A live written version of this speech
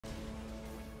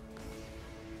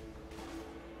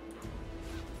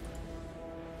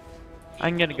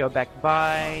I'm gonna go back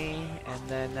by, and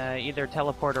then either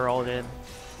teleport or ult in.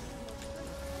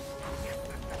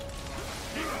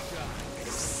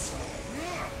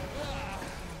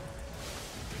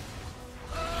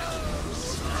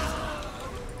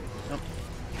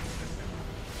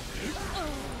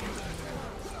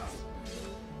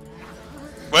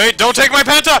 Wait, don't take my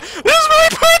Penta! This is my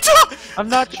Penta! I'm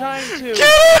not trying to!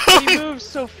 Get him! He moves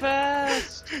so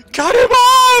fast! Cut him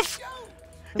off!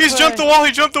 That's He's why- jumped the wall,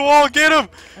 he jumped the wall, get him!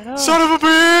 I know. Son of a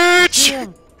bitch! Get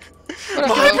him.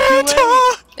 My Too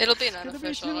Penta! It'll be an gonna be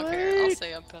unofficial, too I don't care. I'll late.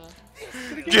 say I'm gonna.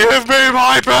 Give me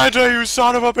my Penta, you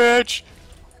son of a bitch!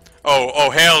 Oh,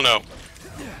 hell no.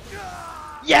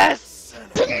 Yes!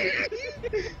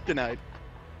 Denied.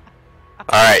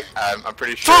 Alright, I'm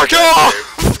pretty sure Fuck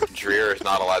off! Dreer is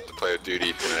not allowed to play with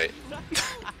duty tonight.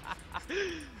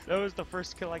 That was the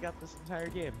first kill I got this entire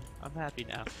game. I'm happy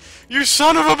now. You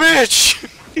son of a bitch!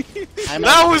 I'm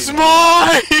That was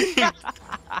mine!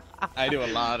 I do a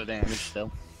lot of damage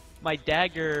still. My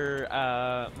dagger,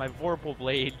 my Vorpal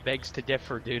blade begs to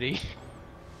differ, duty.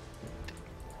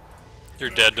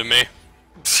 You're dead to me.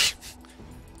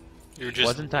 You're just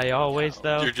Wasn't I always,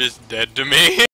 though? You're just dead to me.